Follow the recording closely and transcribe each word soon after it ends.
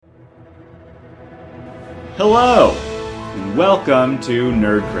Hello, and welcome to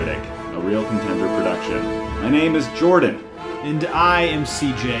Nerd Critic, a Real Contender production. My name is Jordan. And I am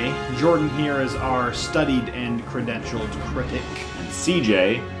CJ. Jordan here is our studied and credentialed critic. And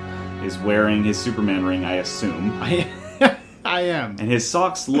CJ is wearing his Superman ring, I assume. I am. And his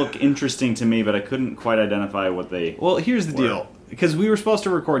socks look interesting to me, but I couldn't quite identify what they Well, here's the were. deal. Because we were supposed to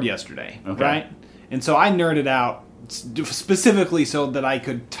record yesterday, Okay. right? And so I nerded out specifically so that I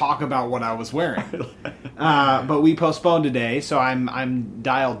could talk about what I was wearing. But we postponed today, so I'm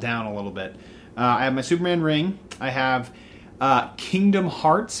dialed down a little bit. I have my Superman ring. I have Kingdom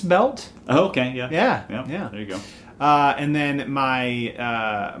Hearts belt. Oh, okay, yeah. Yeah. There you go. And then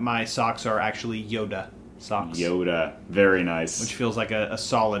my socks are actually Yoda socks. Yoda. Very nice. Which feels like a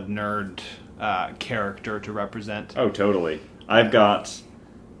solid nerd character to represent. Oh, totally. I've got...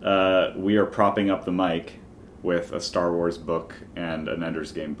 we are propping up the mic with a Star Wars book and an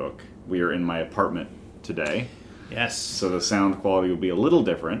Ender's Game book. We are in my apartment today. Yes. So the sound quality will be a little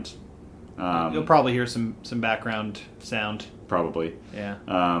different. You'll probably hear some background sound. Probably. Yeah.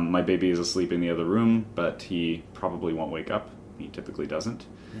 My baby is asleep in the other room, but he probably won't wake up. He typically doesn't.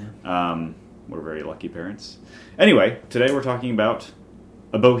 Yeah. We're very lucky parents. Anyway, today we're talking about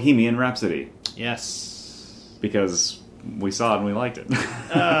a Bohemian Rhapsody. Yes. Because we saw it and we liked it.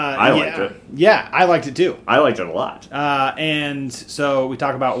 I liked it. Yeah, I liked it too. I liked it a lot. And so we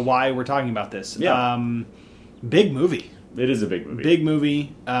talk about why we're talking about this. Yeah. Big movie. It is a big movie. Big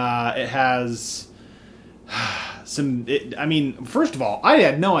movie. It has some... first of all, I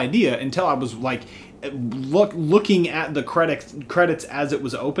had no idea until I was like... looking at the credits as it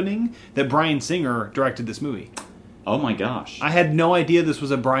was opening that Bryan Singer directed this movie. Oh my gosh. I had no idea this was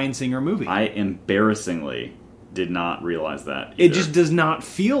a Bryan Singer movie. I embarrassingly did not realize that either. It just does not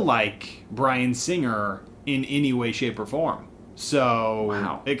feel like Bryan Singer in any way, shape, or form. So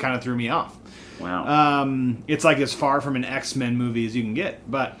Wow. It kind of threw me off. Wow. It's like as far from an X-Men movie as you can get.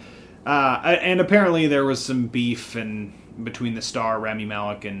 But and apparently there was some beef between the star Rami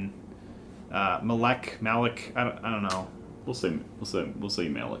Malek and Malik. I don't know. We'll say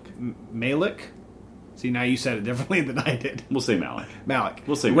Malik. Malik? See, now you said it differently than I did. We'll say Malik. Malik.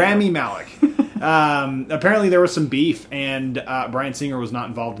 We'll say Rami Malek. Apparently there was some beef, and Bryan Singer was not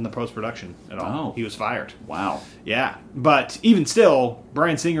involved in the post-production at all. Oh. He was fired. Wow. Yeah. But even still,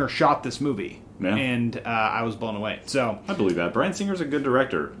 Bryan Singer shot this movie. Yeah. And I was blown away. So I believe that. Bryan Singer's a good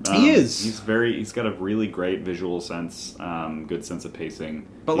director. He is. He's got a really great visual sense, good sense of pacing.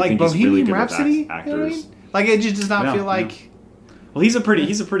 But You like think he's Bohemian really good with Rhapsody? You know actors. what I mean? Like it just does not Yeah, feel like... Well, he's a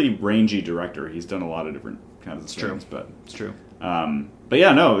pretty rangy director. He's done a lot of different kinds of things. But it's true. But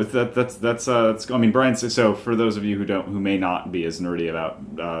yeah, no, that's I mean, Bryan. So for those of you who may not be as nerdy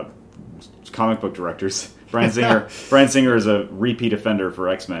about comic book directors, Bryan Singer is a repeat offender for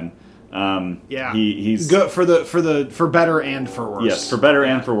X-Men. Yeah, he's good for better and for worse. Yes, for better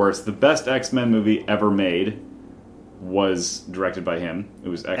and for worse. The best X-Men movie ever made was directed by him. It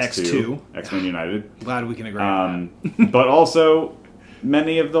was X2. X-Men United. Glad we can agree on that. But also,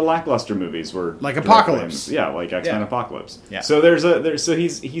 many of the lackluster movies were like directed by him. Apocalypse. Yeah, like X-Men Yeah. Apocalypse. Yeah. So so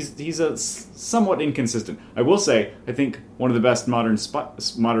he's a somewhat inconsistent. I will say, I think one of the best modern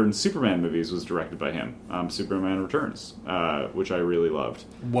Superman movies was directed by him. Superman Returns, which I really loved.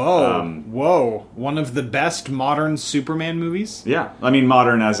 Whoa! One of the best modern Superman movies. Yeah, I mean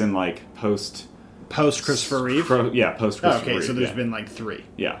modern as in like post Christopher Reeve. Post Christopher Reeve. Okay, so there's been like 3.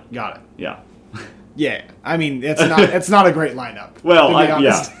 Yeah. Got it. Yeah. Yeah, I mean it's not a great lineup. Well, to be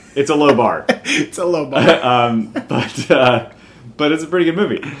honest. it's a low bar. It's a low bar. But it's a pretty good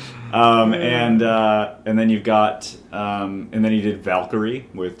movie. And then you've got and then he did Valkyrie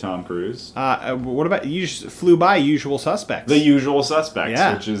with Tom Cruise. What about you? Just flew by Usual Suspects. The Usual Suspects,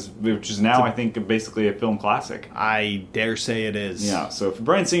 Yeah. which is now I think basically a film classic. I dare say it is. Yeah. So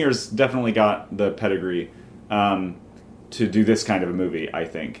Bryan Singer's definitely got the pedigree to do this kind of a movie. I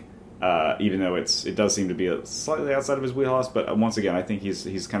think. Even though it does seem to be slightly outside of his wheelhouse, but once again, I think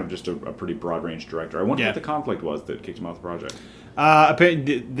he's kind of just a pretty broad range director. I wonder what the conflict was that kicked him off the project.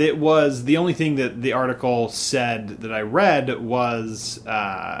 It was the only thing that the article said that I read was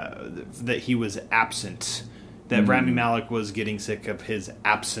that he was absent. That Rami Malek was getting sick of his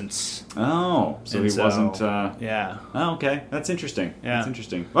absence. Oh, so he wasn't. Yeah. Oh, okay, that's interesting. Yeah. That's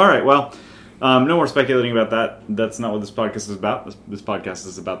interesting. All right, well. No more speculating about that. That's not what this podcast is about. This podcast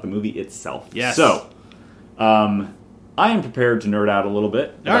is about the movie itself. Yes. So, I am prepared to nerd out a little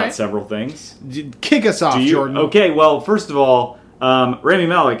bit about several things. Kick us off, Jordan. Okay, well, first of all, Rami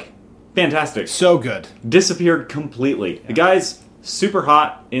Malek, fantastic. So good. Disappeared completely. Yeah. The guy's super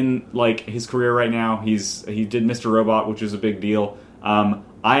hot in like his career right now. He did Mr. Robot, which is a big deal.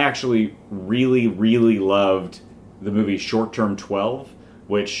 I actually really, really loved the movie Short Term 12,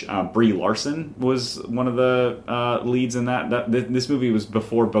 which Brie Larson was one of the leads in that. This movie was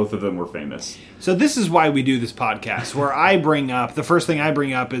before both of them were famous. So this is why we do this podcast, where the first thing I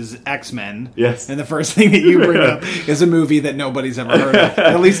bring up is X-Men. Yes. And the first thing that you bring up is a movie that nobody's ever heard of.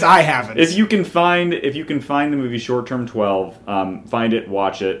 At least I haven't. If you can find the movie Short Term 12, find it,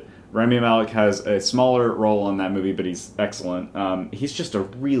 watch it. Rami Malek has a smaller role in that movie, but he's excellent. He's just a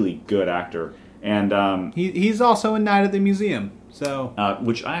really good actor. And he's also in Night at the Museum. So,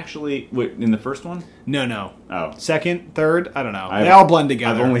 which I actually in the first one. No. Oh, second, third. I don't know. They all blend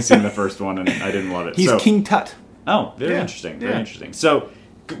together. I've only seen the first one, and I didn't love it. He's King Tut. Oh, very interesting. Very interesting. So,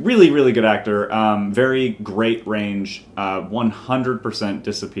 really, really good actor. Very great range. 100%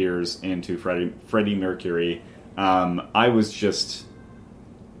 disappears into Freddie Mercury.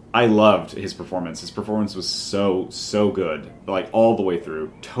 I loved his performance. His performance was so good, like all the way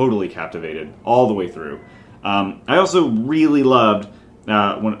through. Totally captivated all the way through. I also really loved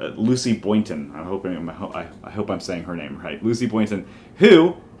when Lucy Boynton. I hope I'm saying her name right. Lucy Boynton,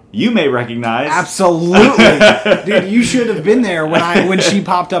 who you may recognize. Absolutely, dude. You should have been there when she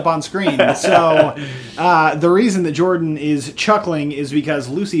popped up on screen. So the reason that Jordan is chuckling is because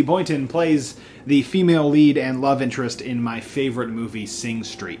Lucy Boynton plays the female lead and love interest in my favorite movie, Sing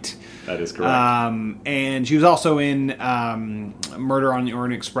Street. That is correct. And she was also in Murder on the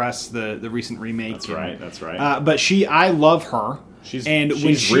Orient Express, the recent remake. That's right. But I love her. She's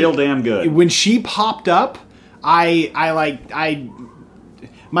real damn good. When she popped up, my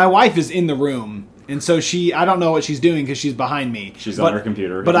wife is in the room. And so I don't know what she's doing because she's behind me. She's on her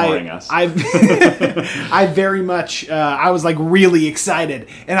computer ignoring us. I very much, I was like really excited.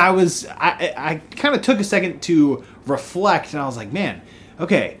 And I kind of took a second to reflect and I was like, man,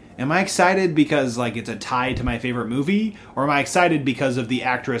 okay, am I excited because like it's a tie to my favorite movie? Or am I excited because of the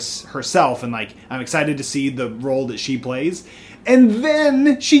actress herself? And like, I'm excited to see the role that she plays. And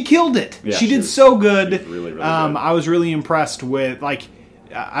then she killed it. Yeah, she did so good. She was really, really good. I was really impressed with like,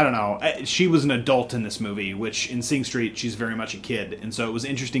 I don't know. She was an adult in this movie, which in Sing Street, she's very much a kid. And so it was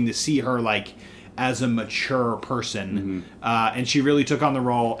interesting to see her like as a mature person. Mm-hmm. And she really took on the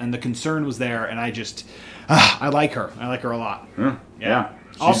role and the concern was there. And I like her. I like her a lot. Yeah.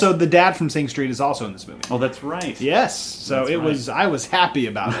 Also, the dad from Sing Street is also in this movie. Oh, that's right. Yes. So I was happy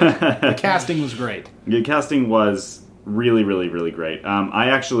about it. The casting was great. The casting was really, really, really great. I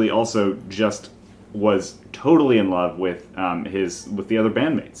actually also just was totally in love with the other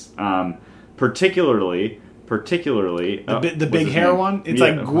bandmates, particularly the big hair one. It's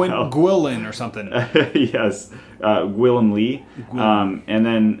like Gwilyn or something. Yes, Gwilym Lee. And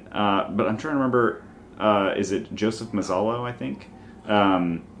then, but I'm trying to remember. Is it Joseph Mazzalo? I think.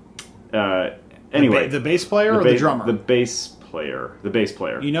 Anyway, the bass player or the drummer? The bass player. The bass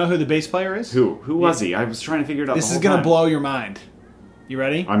player. You know who the bass player is? Who was he? I was trying to figure it out. This is gonna blow your mind. You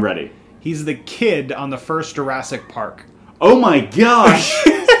ready? I'm ready. He's the kid on the first Jurassic Park. Oh my gosh!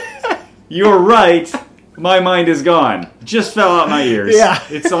 You're right. My mind is gone. Just fell out my ears. Yeah.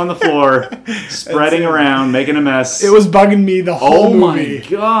 It's on the floor, spreading around, making a mess. It was bugging me the whole movie. Oh my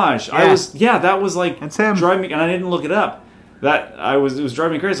gosh. Yeah. That was like That's him. driving me, and I didn't look it up. It was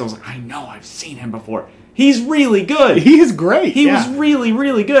driving me crazy. I was like, I know I've seen him before. He's really good. He's great. He was really,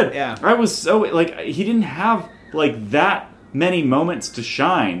 really good. Yeah. I was so like he didn't have like that many moments to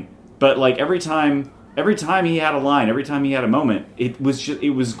shine. But like every time he had a line, every time he had a moment, it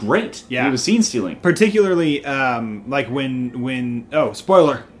was great. Yeah, it was scene stealing. Particularly, like when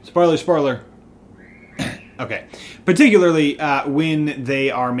spoiler. Okay, particularly when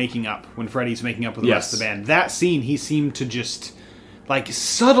they are making up, when Freddie's making up with the rest of the band. That scene, he seemed to just like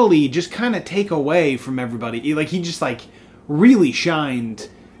subtly just kind of take away from everybody. Like he just like really shined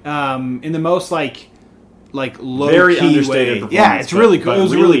in the most like low very key understated way. Performance. Yeah, it's really cool. It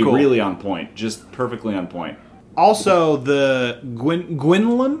was really cool. Really on point. Just perfectly on point. Also, the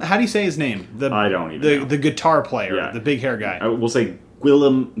Gwynlum, how do you say his name? I don't even know. The guitar player, the big hair guy. I will say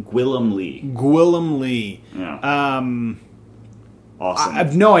Gwilym Lee. Gwilym Lee. Yeah. Awesome. I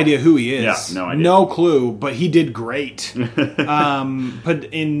have no idea who he is. Yeah, no idea. No clue, but he did great. But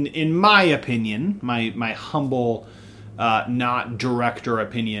in my opinion, my humble, not director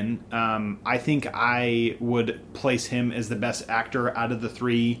opinion, I think I would place him as the best actor out of the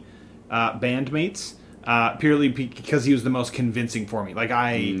three bandmates, purely because he was the most convincing for me. Like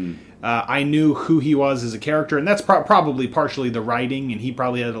I knew who he was as a character, and that's probably partially the writing, and he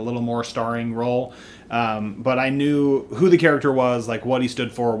probably had a little more starring role. But I knew who the character was, like what he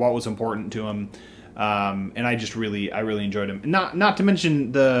stood for, what was important to him, and I really enjoyed him. Not to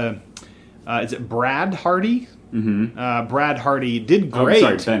mention is it Brad Hardy? Brad Hardy did great.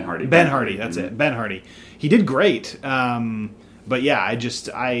 Oh, sorry, Ben Hardy. Ben Hardy, that's it. Ben Hardy. He did great. But yeah,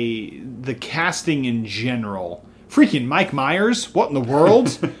 the casting in general. Freaking Mike Myers, what in the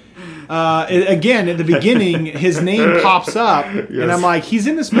world? Again, at the beginning, his name pops up, and I'm like, he's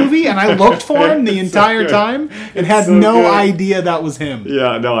in this movie? And I looked for him the entire time and had no idea that was him.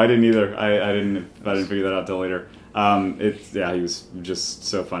 Yeah, no, I didn't either. I didn't figure that out till later. He was just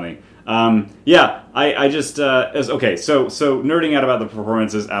so funny. I just okay. So nerding out about the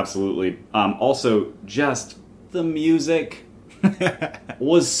performances, absolutely. Also, just the music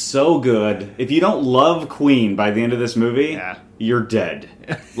was so good. If you don't love Queen by the end of this movie, you're dead.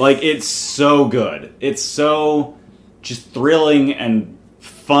 Like, it's so good. It's so just thrilling and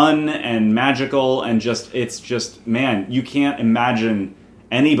fun and magical, and man, you can't imagine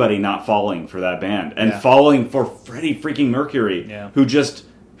anybody not falling for that band and falling for Freddie freaking Mercury, who just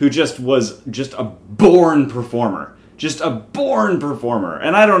was just a born performer.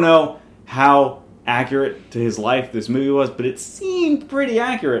 And I don't know how accurate to his life this movie was, but it seemed pretty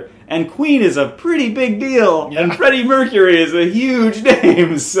accurate. And Queen is a pretty big deal, and Freddie Mercury is a huge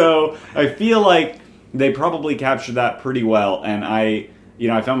name, so I feel like they probably captured that pretty well. And I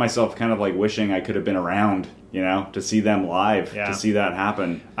found myself kind of like wishing I could have been around, to see them live, to see that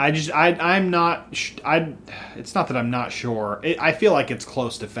happen. I'm not. It's not that I'm not sure. I feel like it's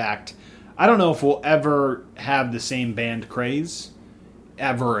close to fact. I don't know if we'll ever have the same band craze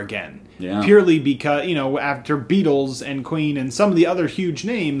ever again. Yeah. Purely because, after Beatles and Queen and some of the other huge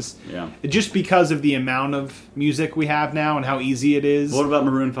names, just because of the amount of music we have now and how easy it is. What about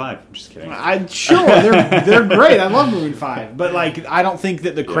Maroon 5? I'm just kidding. They're great. I love Maroon 5. But, I don't think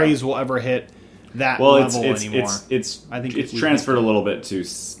that the craze will ever hit that level anymore. I think it's transferred a little bit to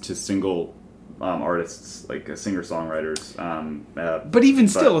single artists, like singer-songwriters. But even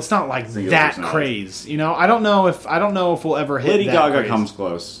still, it's not like that craze. I don't know if we'll ever hit Lady that Gaga craze. comes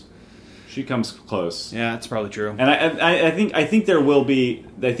close. She comes close. Yeah, that's probably true. And I think there will be.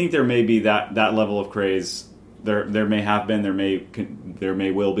 I think there may be that level of craze. There may have been. There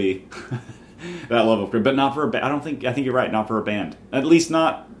may will be that level of craze, but not for a band. I think you're right. Not for a band. At least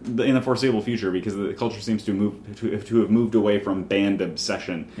not in the foreseeable future, because the culture seems to have moved away from band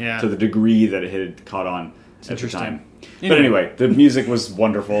obsession to the degree that it had caught on at the time. But anyway, the music was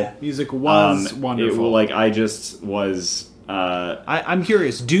wonderful. Music was wonderful. I just was. I'm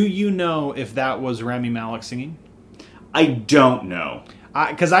curious. Do you know if that was Rami Malek singing? I don't know,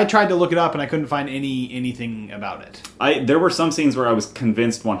 because I tried to look it up and I couldn't find anything about it. There were some scenes where I was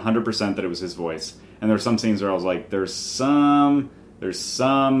convinced 100% that it was his voice, and there were some scenes where I was like, "There's some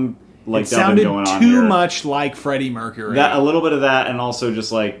like dubbing going on here." It sounded too much like Freddie Mercury. A little bit of that, and also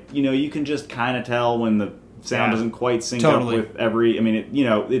just you can just kind of tell when the sound doesn't quite sync up with every. I mean,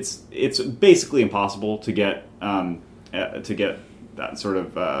 it's basically impossible to get that sort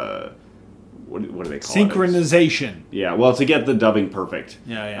of what do they call synchronization? To get the dubbing perfect.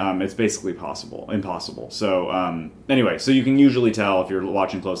 It's basically impossible. So anyway, so you can usually tell if you're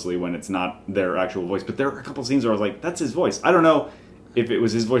watching closely when it's not their actual voice. But there are a couple scenes where I was like, "That's his voice." I don't know if it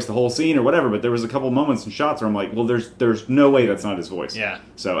was his voice the whole scene or whatever, but there was a couple moments and shots where I'm like, "Well, there's no way that's not his voice." Yeah.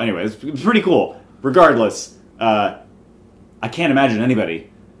 So anyway, it's pretty cool. Regardless, I can't imagine anybody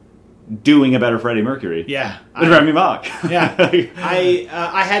doing a better Freddie Mercury than Rami Malek.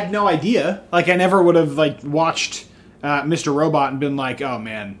 I had no idea. I never would have watched Mr. Robot and been like, oh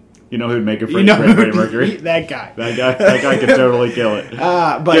man, you know who'd make a Freddie Mercury? That guy. That guy could totally kill it.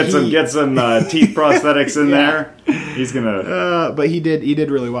 But get some teeth prosthetics in there. He's gonna. But he did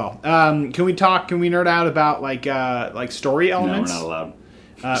really well. Can we nerd out about story elements? No, we're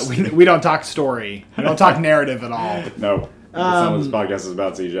not allowed. We don't talk story. We don't talk narrative at all. No, that's not what this podcast is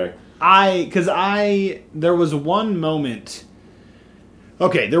about, CJ. There was one moment.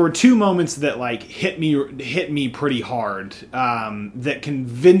 Okay, there were two moments that hit me pretty hard. That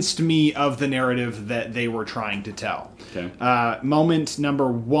convinced me of the narrative that they were trying to tell. Okay. Moment number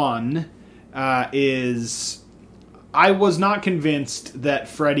one is I was not convinced that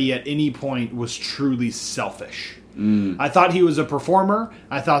Freddie at any point was truly selfish. I thought he was a performer.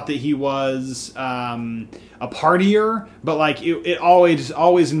 I thought that he was a partier, but it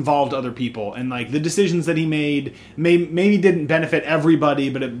always involved other people, and the decisions that he made maybe didn't benefit everybody,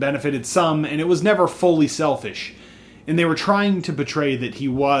 but it benefited some, and it was never fully selfish. And they were trying to portray that he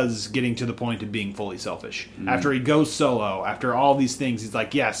was getting to the point of being fully selfish. After he goes solo, after all these things, he's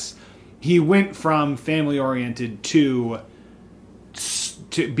like, yes, he went from family oriented to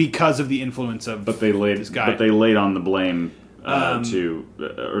because of the influence of this guy. But they laid on the blame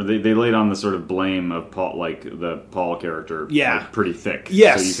or they laid on the sort of blame of Paul, like the Paul character, like, pretty thick.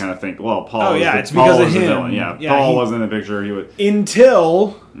 Yes. So you kind of think, well, Paul. It's because of him. Villain. Yeah, Paul wasn't in the picture. He would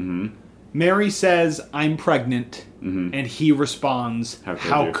until Mary says, "I'm pregnant," and he responds,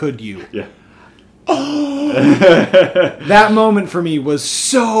 "How could you?" Yeah. That moment for me was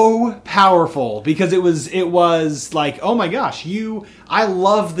so powerful because it was like, oh my gosh, I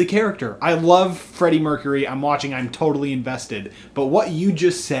love the character. I love Freddie Mercury. I'm totally invested. But what you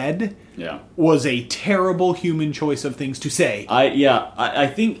just said was a terrible human choice of things to say. I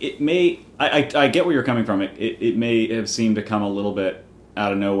think it may, I get where you're coming from. It may have seemed to come a little bit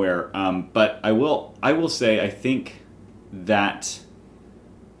out of nowhere. But I will say, I think that,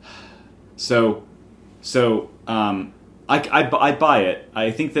 I buy it. I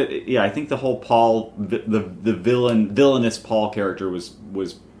think that I think the whole Paul, the villainous Paul character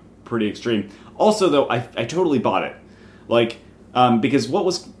was pretty extreme. Also, though, I totally bought it, like, because what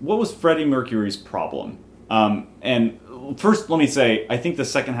was Freddie Mercury's problem? And first, let me say, I think the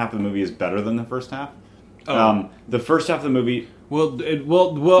second half of the movie is better than the first half. The first half of the movie.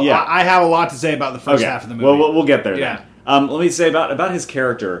 I have a lot to say about the first half of the movie. Well, we'll get there. Yeah. Then. Let me say about his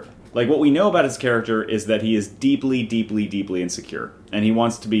character. Like, what we know about his character is that he is deeply, deeply, deeply insecure. And he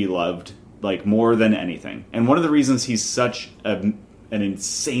wants to be loved, like, more than anything. And one of the reasons he's such an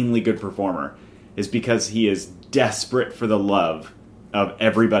insanely good performer is because he is desperate for the love of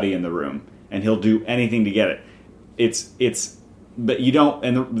everybody in the room. And he'll do anything to get it. But you don't...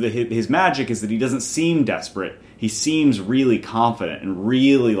 And his magic is that he doesn't seem desperate. He seems really confident and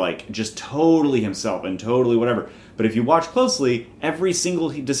really, like, just totally himself and totally whatever. But if you watch closely, every single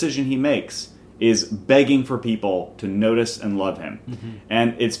decision he makes is begging for people to notice and love him. Mm-hmm.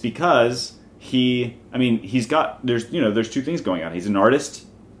 And it's because there's two things going on. He's an artist.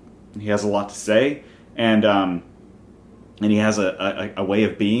 He has a lot to say. And he has a way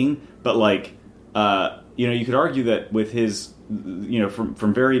of being. But, like, you could argue that with his,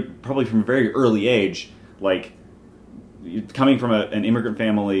 from very early age, like, coming from an immigrant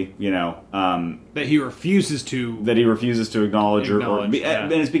family, that he refuses to acknowledge,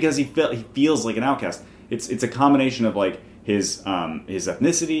 and it's because he feels like an outcast. It's a combination of, like, his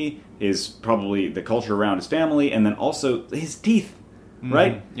ethnicity, his probably the culture around his family, and then also his teeth,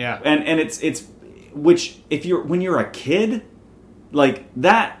 right? Yeah, and it's which when you're a kid, like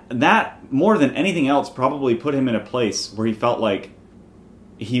that more than anything else probably put him in a place where he felt like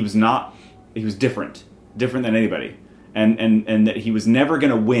he was different than anybody. And that he was never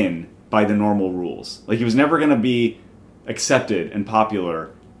going to win by the normal rules. Like, he was never going to be accepted and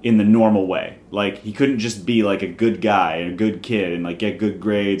popular in the normal way. Like, he couldn't just be, like, a good guy and a good kid and, like, get good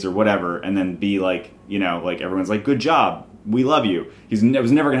grades or whatever and then be, like, like, everyone's like, good job, we love you. It was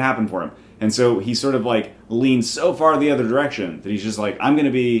never going to happen for him. And so he sort of, like, leaned so far the other direction that he's just like, I'm going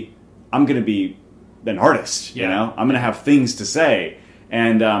to be an artist, I'm going to have things to say.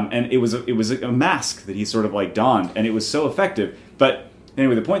 And it was a mask that he sort of, like, donned, and it was so effective. But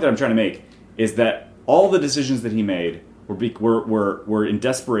anyway, the point that I'm trying to make is that all the decisions that he made were in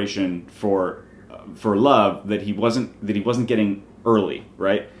desperation for love that he wasn't getting early,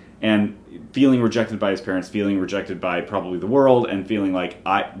 right? And feeling rejected by his parents, feeling rejected by probably the world, and feeling like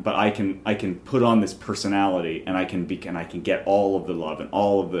I can put on this personality, and I can get all of the love and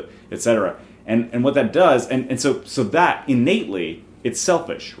all of the etc. And what that does, and so that innately. It's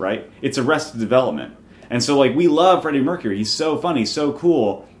selfish, right? It's arrested development. And so, like, we love Freddie Mercury. He's so funny, so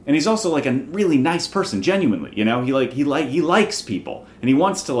cool. And he's also, like, a really nice person, genuinely, He likes people. And he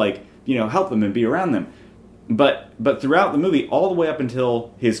wants to, like, help them and be around them. But throughout the movie, all the way up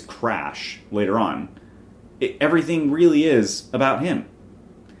until his crash later on, everything really is about him.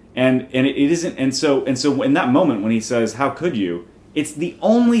 And it isn't... And so in that moment when he says, how could you... It's the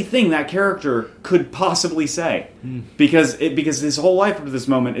only thing that character could possibly say, because his whole life up to this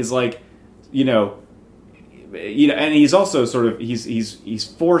moment is like, and he's also sort of he's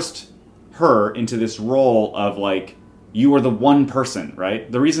forced her into this role of, like, you are the one person,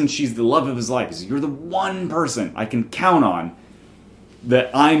 right? The reason she's the love of his life is you're the one person I can count on,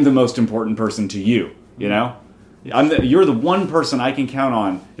 that I'm the most important person to you. You're the one person I can count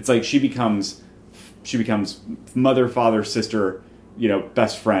on. It's like she becomes mother, father, sister.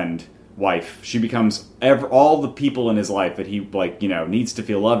 Best friend, wife. She becomes all the people in his life that he, like, needs to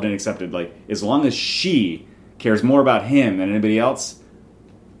feel loved and accepted. Like, as long as she cares more about him than anybody else,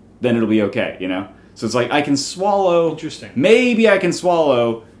 then it'll be okay, So it's like, I can swallow... Interesting. Maybe I can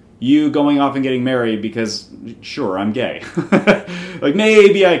swallow you going off and getting married because, sure, I'm gay. Like,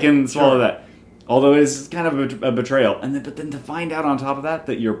 maybe I can swallow that. Although it's kind of a betrayal. But then to find out on top of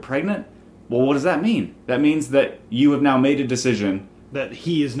that you're pregnant... well, what does that mean? That means that you have now made a decision that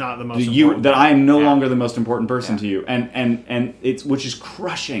he is not the most important. That I am no longer the most important person to you, and it's, which is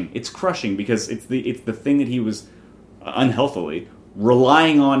crushing. It's crushing because it's the thing that he was unhealthily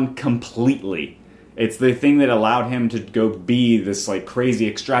relying on completely. It's the thing that allowed him to go be this like crazy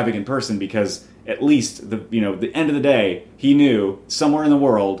extravagant person, because at least the end of the day, he knew somewhere in the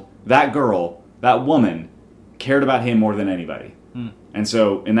world that girl, that woman, cared about him more than anybody. And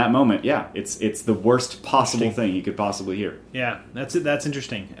so in that moment, it's the worst possible thing he could possibly hear. Yeah, that's it. That's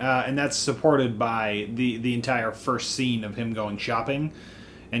interesting, and that's supported by the entire first scene of him going shopping,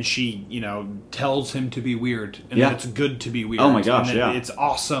 and she tells him to be weird, and that it's good to be weird. Oh my gosh, and it's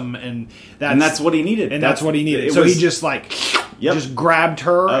awesome, and that's what he needed. And that's what he needed. So he just just grabbed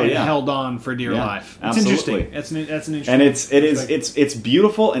her and held on for dear life. It's absolutely. interesting. That's an interesting. And it's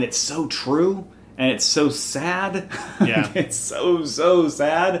beautiful, and it's so true. And it's so sad. Yeah. It's so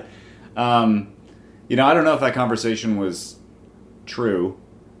sad. I don't know if that conversation was true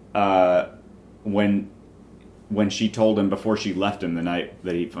when she told him before she left him the night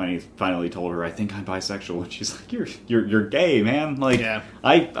that he finally told her, I think I'm bisexual. And she's like, you're gay, man. Like,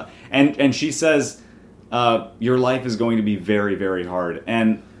 and she says, your life is going to be very, very hard.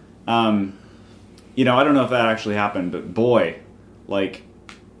 And, I don't know if that actually happened, but boy, like,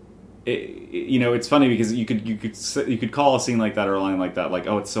 it's funny because you could call a scene like that or a line like that like,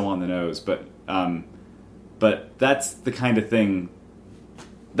 oh, it's so on the nose, but that's the kind of thing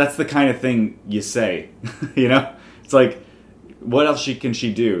you say. It's like, what else can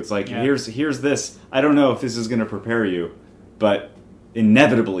she do? It's like, here's this. I don't know if this is going to prepare you, but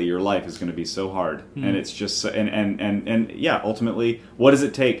inevitably your life is going to be so hard. And it's just and ultimately, what does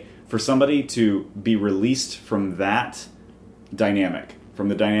it take for somebody to be released from that dynamic? From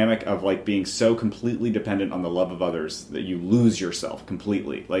the dynamic of like being so completely dependent on the love of others that you lose yourself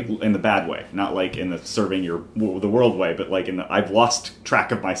completely, like in the bad way, not like in the serving the world way, but like in the I've lost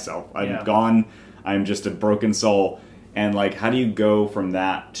track of myself. I'm gone. I'm just a broken soul. And like, how do you go from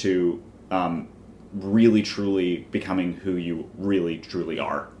that to really truly becoming who you really truly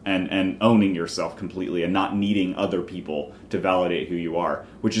are, and owning yourself completely, and not needing other people to validate who you are,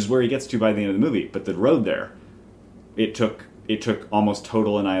 which is where he gets to by the end of the movie. But the road there, it took almost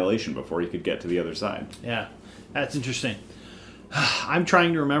total annihilation before he could get to the other side. Yeah, that's interesting. I'm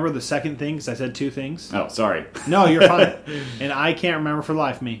trying to remember the second thing because I said two things. Oh, sorry. No, you're fine. And I can't remember for the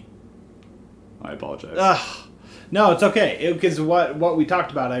life of me. I apologize. No, it's okay. Because what we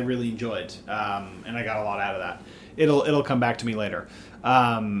talked about, I really enjoyed, and I got a lot out of that. It'll come back to me later.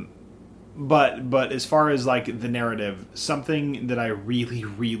 But as far as like the narrative, something that I really,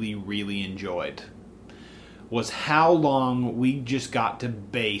 really, really enjoyed was how long we just got to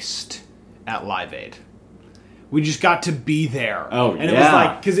baste at Live Aid. We just got to be there. Oh, and it was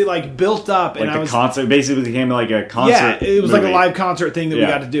like, because it like built up. Like and the concert basically became like a concert. Yeah, it was movie. Like a live concert thing that we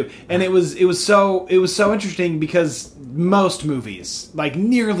got to do. And it was so interesting because most movies, like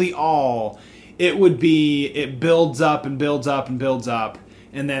nearly all, it builds up and builds up and builds up.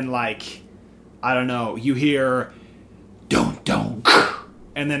 And then like, I don't know, you hear, don't.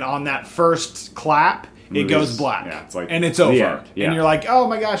 And then on that first clap, it goes black, it's like, and it's over, and you're like, "Oh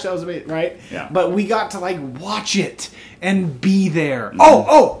my gosh, that was amazing!" Right? Yeah. But we got to like watch it and be there. Mm-hmm.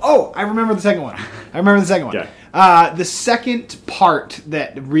 Oh! I remember the second one. Yeah. The second part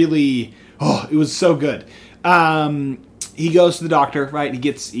that really, it was so good. He goes to the doctor, right? He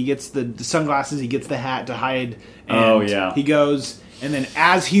gets the sunglasses, he gets the hat to hide. And he goes, and then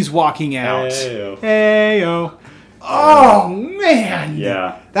as he's walking out, hey-o. Oh man!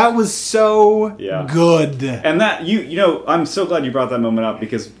 Yeah, that was so good. And that I'm so glad you brought that moment up,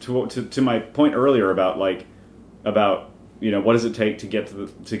 because to my point earlier about what does it take to get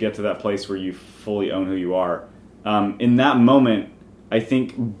to that place where you fully own who you are. In that moment, I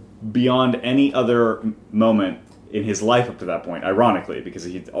think beyond any other moment in his life up to that point, ironically, because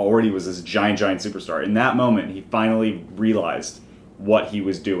he already was this giant superstar. In that moment, he finally realized what he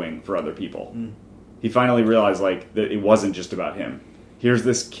was doing for other people. Mm. He finally realized like that it wasn't just about him. Here's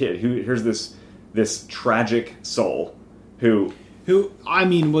this kid here's this tragic soul who I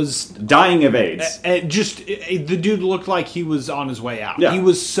mean was dying of AIDS. The dude looked like he was on his way out. Yeah. He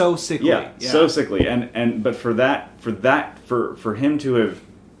was so sickly. Yeah, so sickly. But for him to have,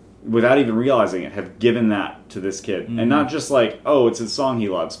 without even realizing it, have given that to this kid. Mm-hmm. And not just like, oh, it's a song he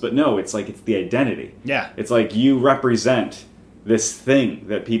loves, but no, it's like it's the identity. Yeah. It's like you represent this thing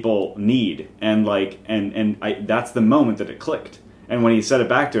that people need, and that's the moment that it clicked. And when he said it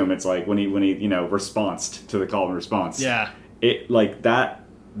back to him, it's like when he responded to the call and response. Yeah, it like that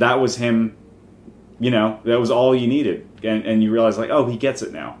was him. That was all you needed. and you realize like, oh, he gets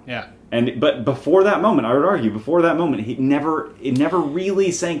it now. Yeah. But before that moment, I would argue, it never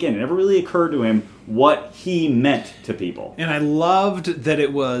really sank in. It never really occurred to him what he meant to people. And I loved that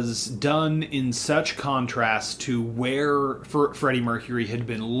it was done in such contrast to where Freddie Mercury had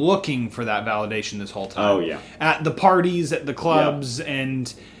been looking for that validation this whole time. Oh, yeah. At the parties, at the clubs,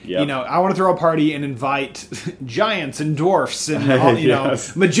 and, Yep. I want to throw a party and invite giants and dwarfs and, all,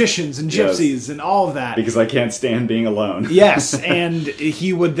 Yes. magicians and gypsies and all of that. Because I can't stand being alone. Yes, and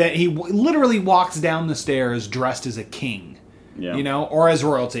he literally walks down the stairs dressed as a king, or as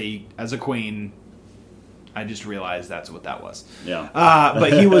royalty, as a queen. I just realized that's what that was. Yeah.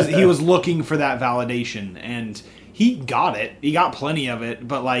 But he was looking for that validation, and he got it. He got plenty of it,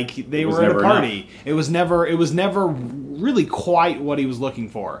 but like they were at a party. Enough. It was never really quite what he was looking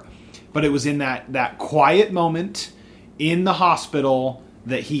for. But it was in that quiet moment in the hospital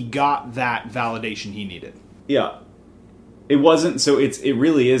that he got that validation he needed. Yeah. It wasn't, so it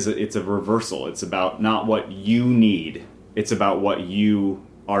really is, it's a reversal. It's about not what you need. It's about what you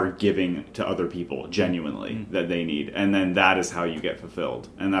are giving to other people genuinely that they need. And then that is how you get fulfilled.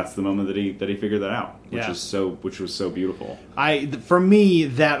 And that's the moment that he figured that out, which was so beautiful. For me,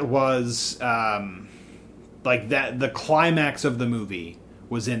 that was like that the climax of the movie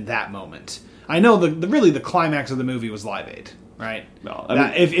was in that moment. I know the climax of the movie was Live Aid, right? Well,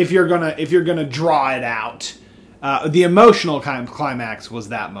 if you're gonna draw it out, the emotional kind of climax was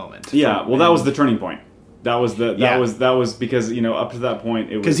that moment. Yeah, well, that was the turning point. That was because up to that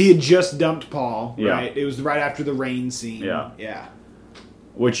point it was because he had just dumped Paul. Yeah. Right, it was right after the rain scene. Yeah.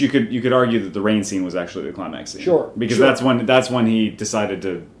 Which you could argue that the rain scene was actually the climax scene. Sure, because that's when he decided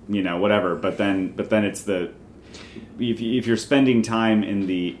to whatever. But then it's the if you're spending time in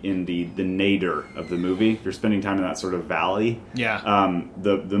the nadir of the movie, if you're spending time in that sort of valley. Yeah.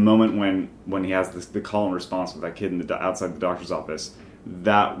 The moment when he has the call and response with that kid outside the doctor's office,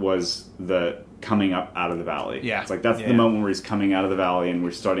 that was the coming up out of the valley. Yeah. It's like that's the moment where he's coming out of the valley, and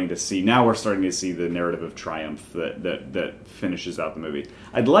we're starting to see the narrative of triumph that finishes out the movie.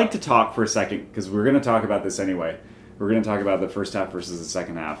 I'd like to talk for a second, because we're going to talk about this anyway. We're going to talk about the first half versus the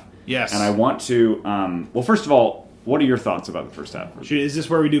second half. Yes. And I want to well, first of all, what are your thoughts about the first half? Is this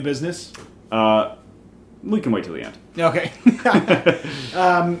where we do business? We can wait till the end. Okay.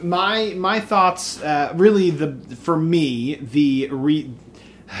 My thoughts, really, for me,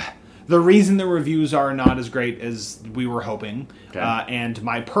 the reason the reviews are not as great as we were hoping, and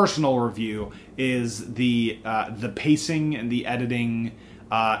my personal review is the pacing and the editing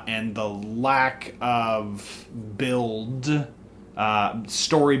and the lack of build,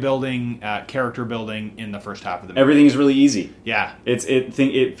 story building, character building in the first half of the movie. Everything is really easy. Yeah,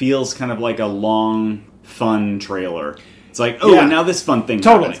 it feels kind of like a long, fun trailer. It's like, and now this fun thing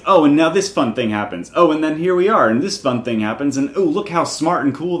happens. Oh, and now this fun thing happens. Oh, and then here we are, and this fun thing happens, and oh, look how smart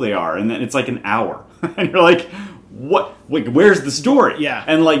and cool they are. And then it's like an hour. And you're like, what? Like, where's the story? Yeah.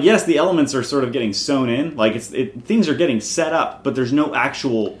 And like, yes, the elements are sort of getting sewn in. Like, things are getting set up, but there's no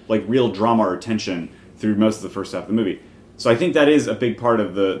actual, like, real drama or tension through most of the first half of the movie. So I think that is a big part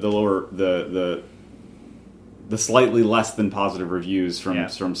of the slightly less than positive reviews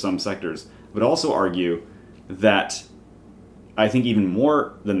from some sectors. I would also argue that I think even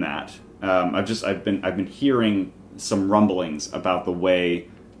more than that, I've been hearing some rumblings about the way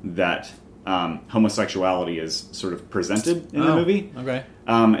that homosexuality is sort of presented in the movie. Okay.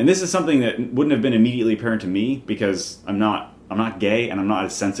 And this is something that wouldn't have been immediately apparent to me because I'm not gay and I'm not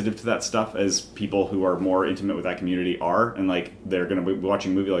as sensitive to that stuff as people who are more intimate with that community are, and like they're going to be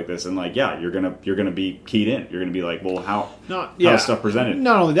watching a movie like this and like you're gonna be keyed in. You're gonna be like, well, how is stuff presented?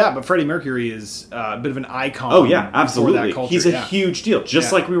 Not only that, but Freddie Mercury is a bit of an icon. Oh yeah, absolutely. For that culture. He's a huge deal,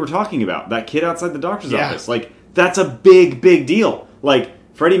 just like we were talking about that kid outside the doctor's office. Like that's a big deal. Like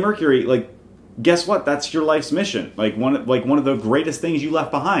Freddie Mercury, like guess what? That's your life's mission. Like one of the greatest things you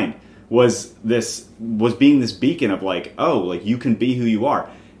left behind was being this beacon of like, oh, like you can be who you are.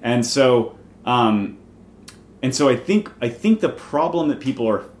 And so I think the problem that people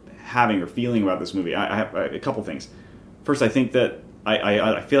are having or feeling about this movie, I have a couple things. First, I think that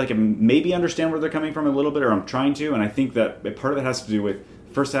I feel like I maybe understand where they're coming from a little bit, or I'm trying to, and I think that part of it has to do with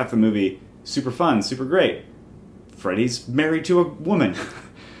the first half of the movie, super fun, super great. Freddie's married to a woman,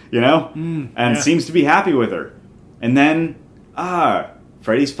 and seems to be happy with her. And then,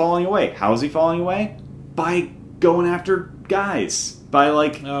 Freddie's falling away. How is he falling away? By going after guys. By,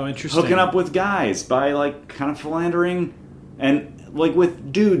 like, hooking up with guys. By, like, kind of philandering and, like,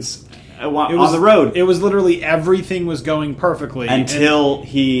 with dudes. on the road. It was literally everything was going perfectly until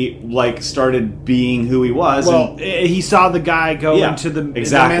he started being who he was. Well, he saw the guy go into the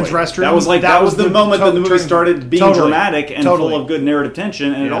men's restroom. That was the moment that the movie started being dramatic and full of good narrative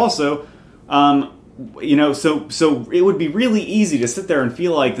tension. And it also, so it would be really easy to sit there and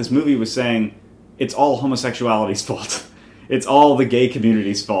feel like this movie was saying it's all homosexuality's fault. It's all the gay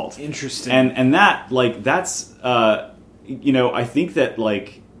community's fault. Interesting. And that, that's, I think that,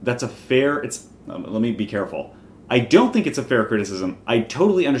 that's a fair... let me be careful. I don't think it's a fair criticism. I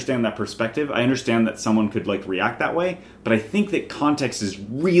totally understand that perspective. I understand that someone could, react that way. But I think that context is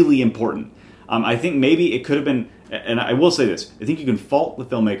really important. I think maybe it could have been... And I will say this. I think you can fault the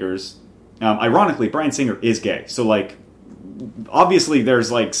filmmakers. Ironically, Bryan Singer is gay. So, obviously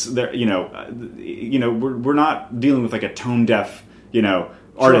there's we're not dealing with a tone deaf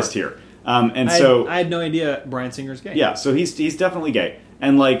artist here, and I had no idea Bryan Singer's gay. Yeah, so he's definitely gay,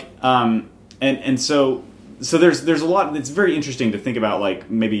 and so there's a lot. It's very interesting to think about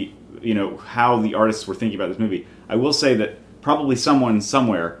maybe how the artists were thinking about this movie. I will say that probably someone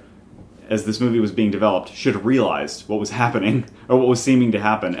somewhere, as this movie was being developed, should have realized what was happening or what was seeming to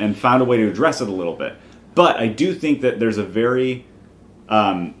happen and found a way to address it a little bit. But I do think that there's a very,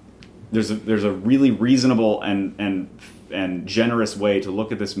 there's a really reasonable and generous way to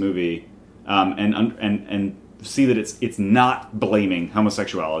look at this movie, and see that it's not blaming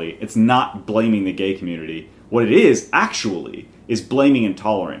homosexuality, it's not blaming the gay community. What it is actually is blaming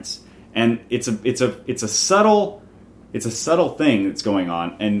intolerance, and it's a subtle thing that's going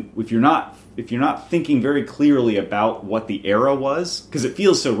on. And if you're not thinking very clearly about what the era was, because it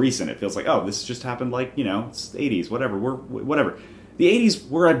feels so recent, it feels like, oh, this just happened it's the 80s, whatever. The 80s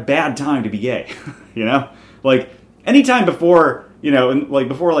were a bad time to be gay, any time before,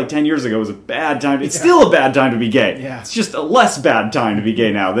 before 10 years ago was a bad time. It's still a bad time to be gay. Yeah. It's just a less bad time to be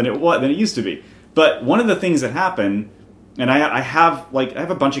gay now than it used to be. But one of the things that happened, and I have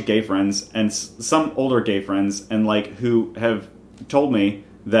a bunch of gay friends and some older gay friends, and who have told me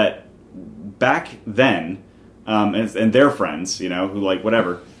that back then, and their friends, who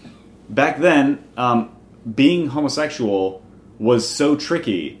whatever, back then, being homosexual was so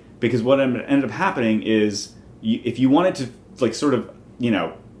tricky because what ended up happening is if you wanted to sort of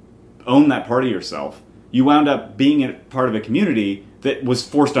own that part of yourself, you wound up being a part of a community that was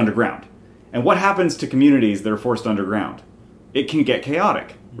forced underground. And what happens to communities that are forced underground? It can get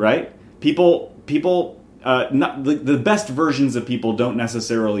chaotic, right? People, not the best versions of people don't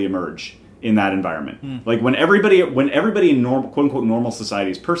necessarily emerge in that environment. When everybody in quote unquote normal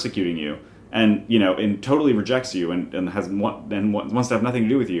society is persecuting you, and and totally rejects you, and wants to have nothing to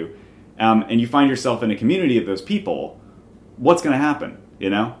do with you, and you find yourself in a community of those people, what's going to happen?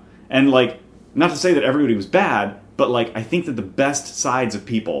 And not to say that everybody was bad, but I think that the best sides of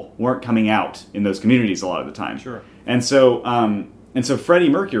people weren't coming out in those communities a lot of the time. Sure. And so Freddie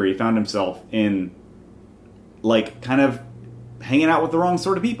Mercury found himself in kind of hanging out with the wrong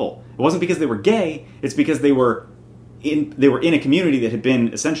sort of people. It wasn't because they were gay, it's because they were in a community that had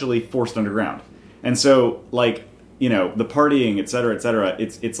been essentially forced underground. And so the partying, et cetera,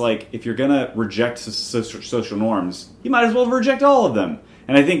 it's if you're gonna reject social norms, you might as well reject all of them.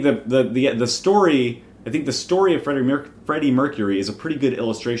 And I think the story of Freddie Mercury is a pretty good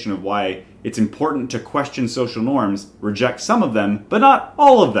illustration of why it's important to question social norms, reject some of them, but not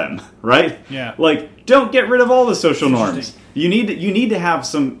all of them, right? Yeah. Don't get rid of all the social norms. You need to have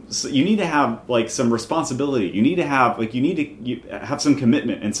some responsibility. You need to have some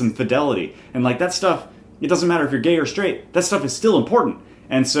commitment and some fidelity. And that stuff, it doesn't matter if you're gay or straight, that stuff is still important.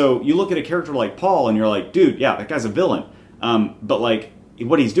 And so you look at a character like Paul and you're like, dude, yeah, that guy's a villain. But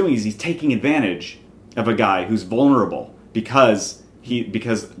what he's doing is he's taking advantage of a guy who's vulnerable because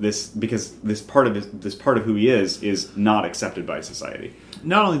this part of who he is not accepted by society.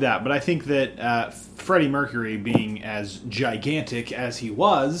 Not only that, but I think that Freddie Mercury, being as gigantic as he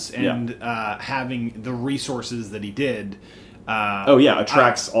was, and having the resources that he did,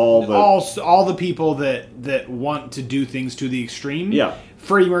 attracts all the people that want to do things to the extreme. Yeah.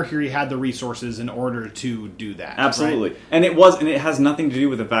 Freddie Mercury had the resources in order to do that. Absolutely. Right? And it has nothing to do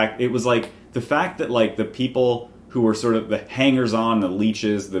with the fact, it was the fact that the people who were sort of the hangers-on, the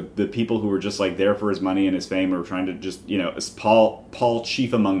leeches, the people who were just there for his money and his fame, or trying to just, Paul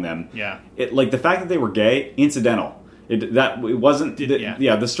chief among them. Yeah. The fact that they were gay, incidental.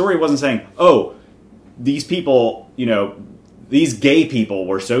 The story wasn't saying, oh, these people, these gay people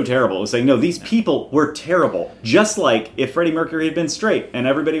were so terrible. It was saying, no, these people were terrible. Just like if Freddie Mercury had been straight and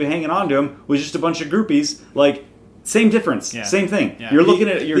everybody hanging on to him was just a bunch of groupies, Same difference. Yeah. Same thing. Yeah. You're looking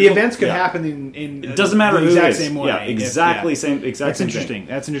at the events could happen in it doesn't matter the who exact it is. same way. Yeah, exactly same. That's same interesting. Thing.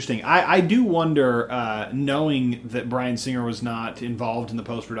 That's interesting. I do wonder, knowing that Bryan Singer was not involved in the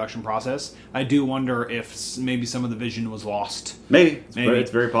post production process. I do wonder if maybe some of the vision was lost. Maybe.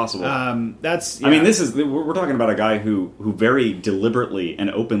 It's very possible. That's. I mean, we're talking about a guy who very deliberately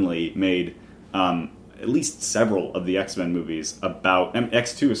and openly made at least several of the X-Men movies about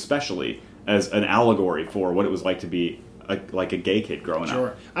X2 especially as an allegory for what it was like to be like a gay kid growing up.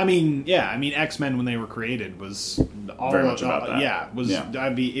 Sure. I mean, X-Men when they were created was all very much about that. Yeah,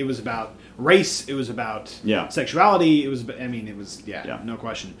 it was about race. It was about sexuality. It was. No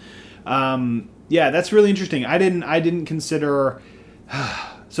question. That's really interesting. I didn't consider.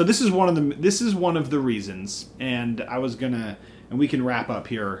 So this is one of the reasons, and we can wrap up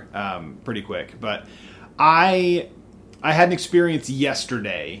here pretty quick. But I had an experience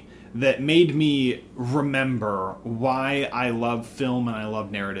yesterday that made me remember why I love film and I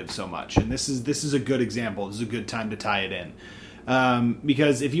love narrative so much. And this is a good example. This is a good time to tie it in.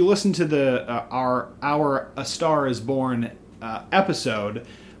 Because if you listen to the our A Star Is Born episode,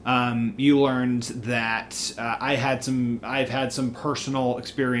 you learned that I've had some personal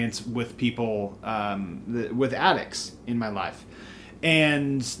experience with people with addicts in my life.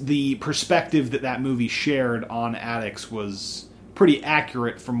 And the perspective that movie shared on addicts was pretty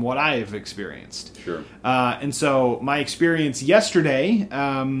accurate from what I have experienced. Sure. And so my experience yesterday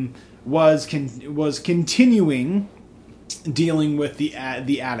was continuing dealing with the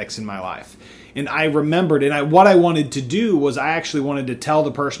addicts in my life. And I remembered, and what I wanted to do was I actually wanted to tell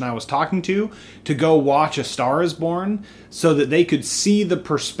the person I was talking to go watch A Star Is Born so that they could see the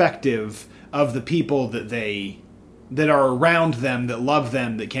perspective of the people that are around them, that love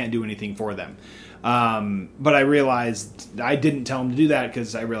them, that can't do anything for them. But I realized I didn't tell him to do that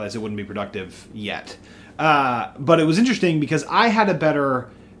because I realized it wouldn't be productive yet. But it was interesting because I had a better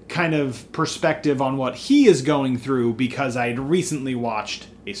kind of perspective on what he is going through because I had recently watched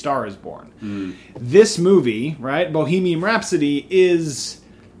A Star Is Born. This movie, right, Bohemian Rhapsody, is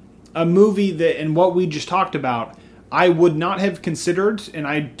a movie that, and what we just talked about, I would not have considered, and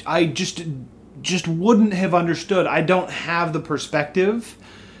I just wouldn't have understood. I don't have the perspective.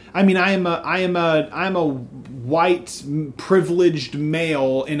 I mean, I'm a white privileged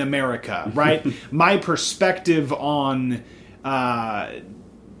male in America, right? My perspective on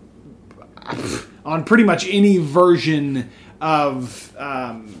pretty much any version of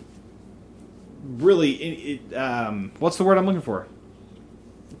what's the word I'm looking for?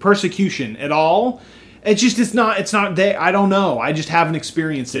 Persecution at all. It's not there. I don't know. I just haven't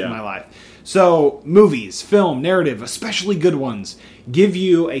experienced it in my life. So movies, film, narrative, especially good ones, give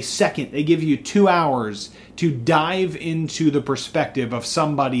you a second. They give you 2 hours to dive into the perspective of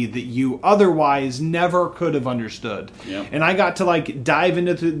somebody that you otherwise never could have understood. Yep. And I got to dive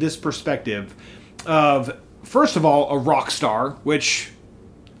into this perspective of, first of all, a rock star, which,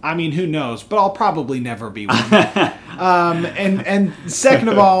 I mean, who knows? But I'll probably never be one. And second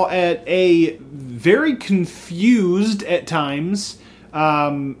of all, at a very confused at times,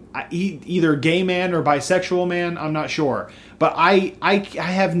 either gay man or bisexual man, I'm not sure. But I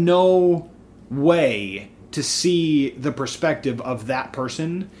have no way to see the perspective of that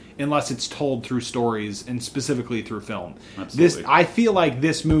person unless it's told through stories and specifically through film. Absolutely. I feel like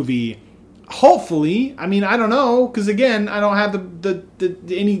this movie, hopefully, I mean, I don't know, because again, I don't have the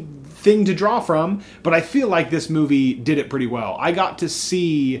anything to draw from, but I feel like this movie did it pretty well. I got to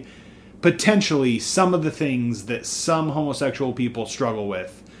see potentially some of the things that some homosexual people struggle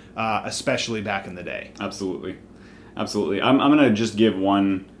with, especially back in the day. Absolutely. I'm going to just give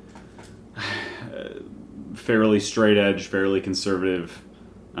one fairly straight edge, fairly conservative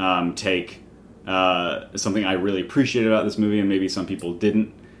take. Something I really appreciate about this movie, and maybe some people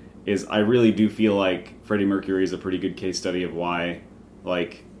didn't, is I really do feel like Freddie Mercury is a pretty good case study of why,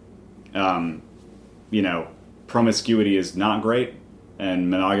 promiscuity is not great,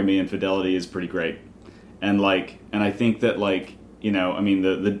 and monogamy and fidelity is pretty great. And I think that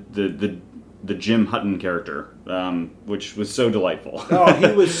the Jim Hutton character, which was so delightful. Oh,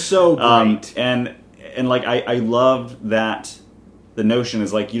 he was so great. I loved that the notion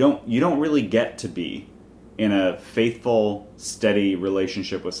is you don't really get to be in a faithful, steady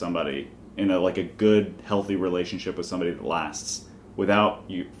relationship with somebody, in a good, healthy relationship with somebody that lasts, without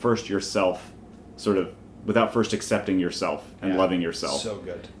without first accepting yourself and loving yourself. So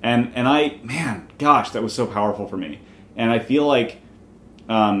good. Gosh, that was so powerful for me. And I feel like,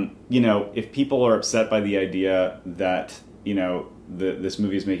 if people are upset by the idea that, this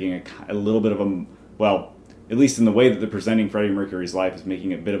movie is making a little bit of at least in the way that they're presenting Freddie Mercury's life, is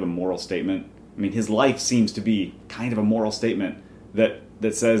making a bit of a moral statement. mean, his life seems to be kind of a moral statement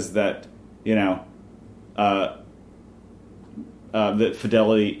that says that, you know, that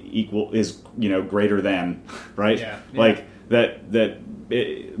fidelity is, you know, greater than, right? Yeah. Like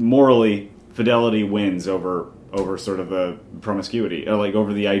morally fidelity wins over sort of a promiscuity, or like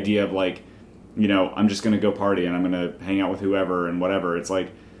over the idea of like, you know, I'm just going to go party and I'm going to hang out with whoever and whatever. It's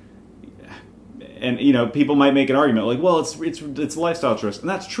like, and you know, people might make an argument like, well, it's a lifestyle choice, and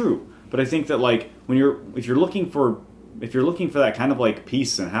that's true. But I think that like if you're looking for that kind of like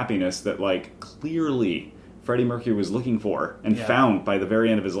peace and happiness that like clearly Freddie Mercury was looking for and found by the very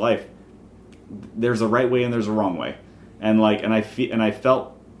end of his life, there's a right way and there's a wrong way, and I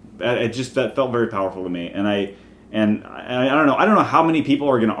felt that felt very powerful to me, and I don't know how many people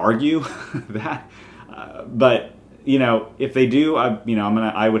are going to argue that, but you know, if they do,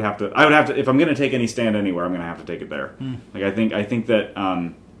 I would have to if I'm going to take any stand anywhere, I'm going to have to take it there. Like I think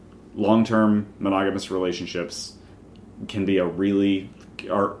that long-term monogamous relationships can be a really,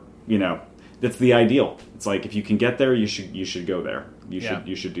 or you know, that's the ideal. It's like if you can get there, you should go there.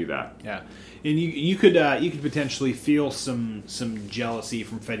 You should do that. Yeah. And you could potentially feel some jealousy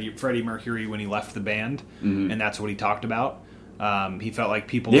from Freddie Mercury when he left the band, and that's what he talked about. He felt like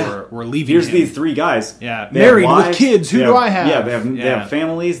people were leaving. Here's him. These three guys, married with kids. Who do I have? Yeah, they have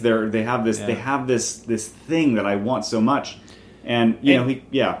families. They have this thing that I want so much, and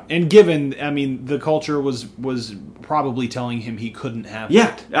and given, I mean, the culture was probably telling him he couldn't have.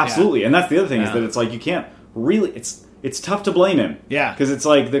 Yeah, absolutely, and that's the other thing is that it's like you can't really. It's tough to blame him. Yeah. Because it's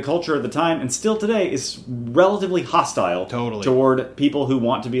like the culture at the time, and still today, is relatively hostile toward people who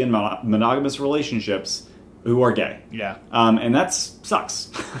want to be in monogamous relationships who are gay. Yeah. And that sucks.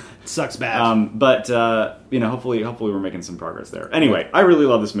 It sucks bad. But hopefully we're making some progress there. Anyway, I really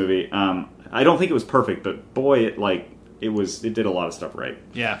love this movie. I don't think it was perfect, but boy, it did a lot of stuff right.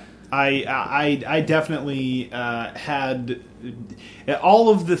 Yeah. I definitely had all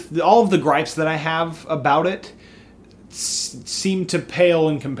of the gripes that I have about it seem to pale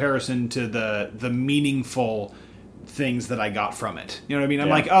in comparison to the meaningful things that I got from it. You know what I mean? I'm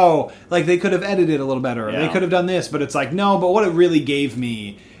like, oh, like they could have edited a little better. Or they could have done this, but it's like, no, but what it really gave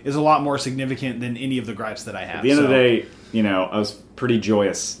me is a lot more significant than any of the gripes that I have. At the end of the day, you know, I was pretty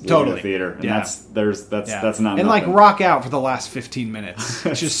joyous leaving the theater. And that's not and nothing. like rock out for the last 15 minutes.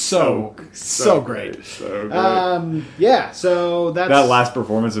 It's just so great. So great. So that's that last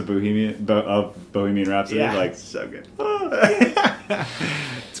performance of Bohemian Rhapsody, like so good.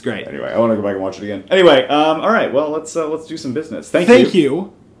 It's great. Anyway, I want to go back and watch it again. Anyway, all right, well, let's do some business. Thank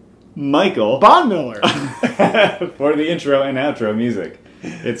you, Michael Bond-Miller, for the intro and outro music.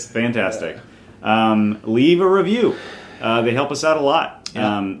 It's fantastic. Leave a review. They help us out a lot.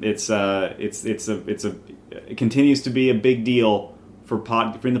 Yeah. It continues to be a big deal for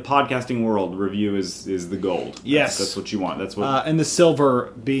in the podcasting world. Review is the gold. Yes, that's what you want. That's what. And the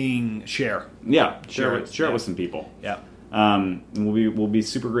silver being share. Yeah, share it with some people. Yeah. We'll be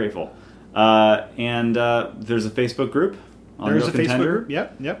super grateful. And there's a Facebook group. There's a Facebook group.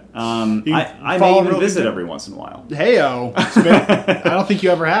 Yep. I may even visit every once in a while. Hey-o. I don't think you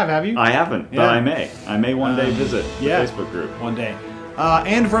ever have you? I haven't, but I may. I may one day visit the Facebook group. One day.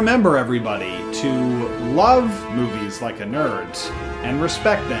 And remember, everybody, to love movies like a nerd and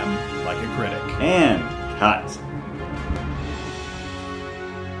respect them like a critic. And cut.